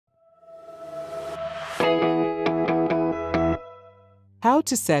How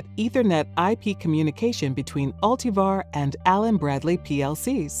to set Ethernet IP communication between Altivar and Allen Bradley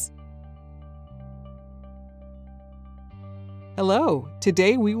PLCs. Hello!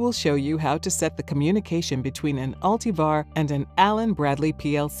 Today we will show you how to set the communication between an Altivar and an Allen Bradley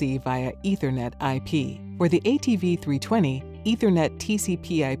PLC via Ethernet IP. For the ATV320, Ethernet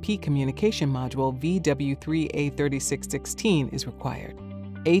TCP/IP communication module VW3A3616 is required.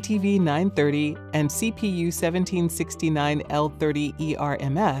 ATV930 and CPU 1769L30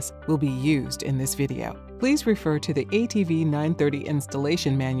 ERMS will be used in this video. Please refer to the ATV930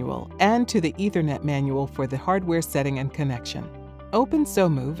 installation manual and to the Ethernet manual for the hardware setting and connection. Open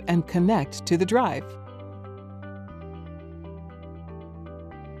SoMove and connect to the drive.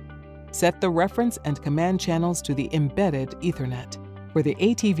 Set the reference and command channels to the embedded Ethernet. For the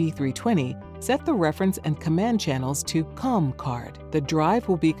ATV320, set the reference and command channels to COM card. The drive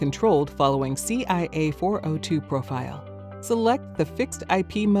will be controlled following CIA 402 profile. Select the fixed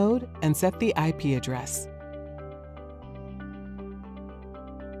IP mode and set the IP address.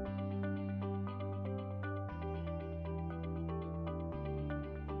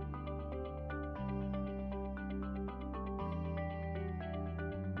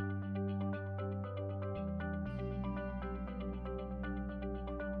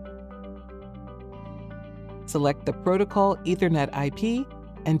 Select the protocol Ethernet IP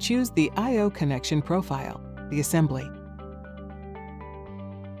and choose the I/O connection profile, the assembly.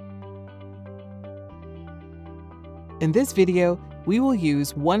 In this video, we will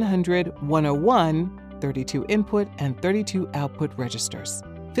use 100, 101, 32 input and 32 output registers.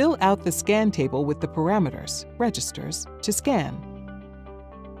 Fill out the scan table with the parameters, registers, to scan.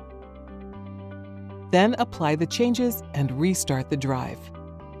 Then apply the changes and restart the drive.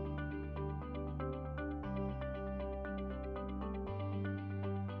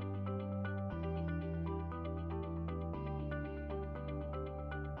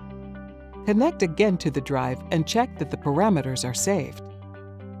 Connect again to the drive and check that the parameters are saved.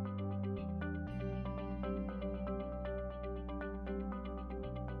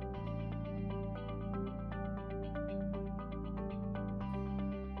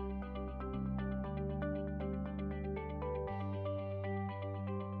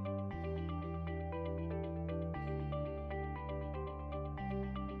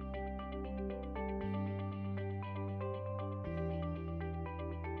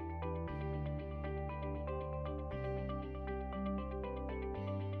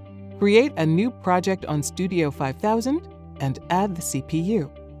 Create a new project on Studio 5000 and add the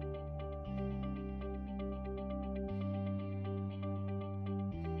CPU.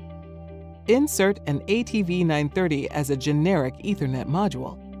 Insert an ATV930 as a generic Ethernet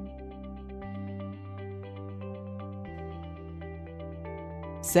module.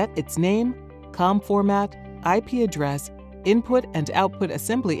 Set its name, COM format, IP address, input and output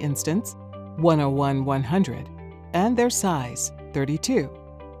assembly instance, 101-100, and their size, 32.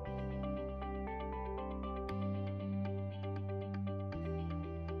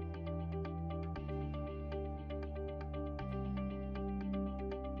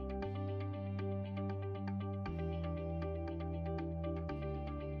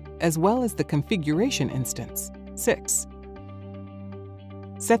 As well as the configuration instance, 6.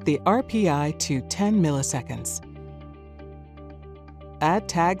 Set the RPI to 10 milliseconds. Add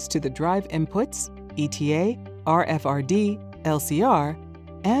tags to the drive inputs, ETA, RFRD, LCR,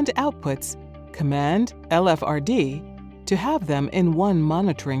 and outputs, Command, LFRD, to have them in one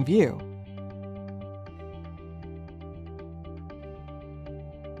monitoring view.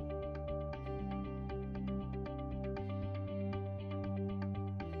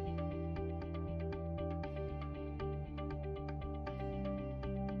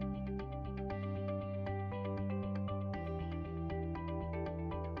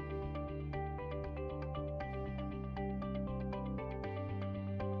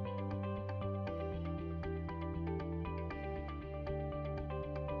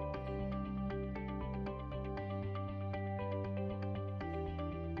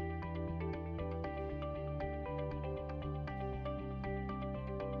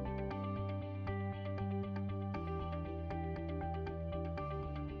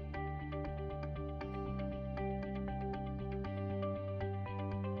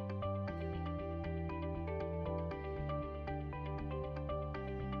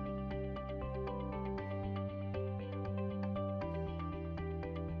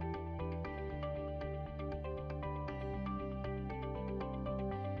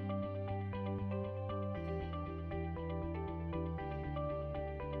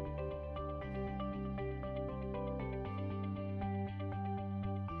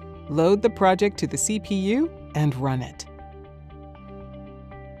 Load the project to the CPU and run it.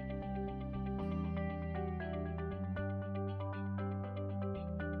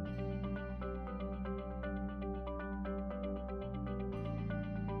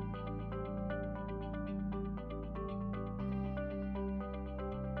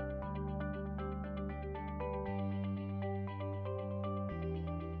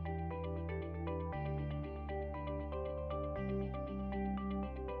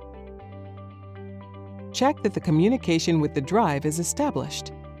 check that the communication with the drive is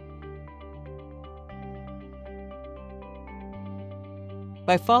established.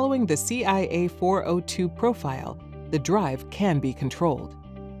 By following the CIA 402 profile, the drive can be controlled.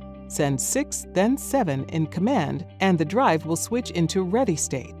 Send 6, then 7 in command, and the drive will switch into ready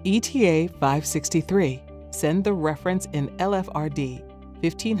state. ETA 563. Send the reference in LFRD,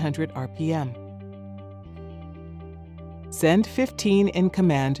 1500 RPM. Send 15 in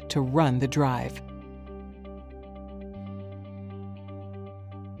command to run the drive.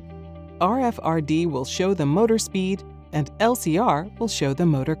 RFRD will show the motor speed, and LCR will show the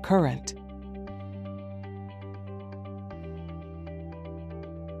motor current.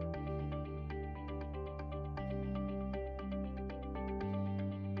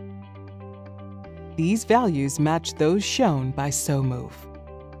 These values match those shown by SoMove.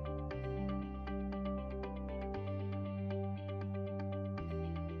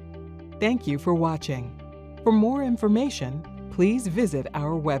 Thank you for watching. For more information, please visit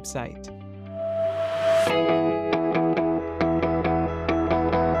our website.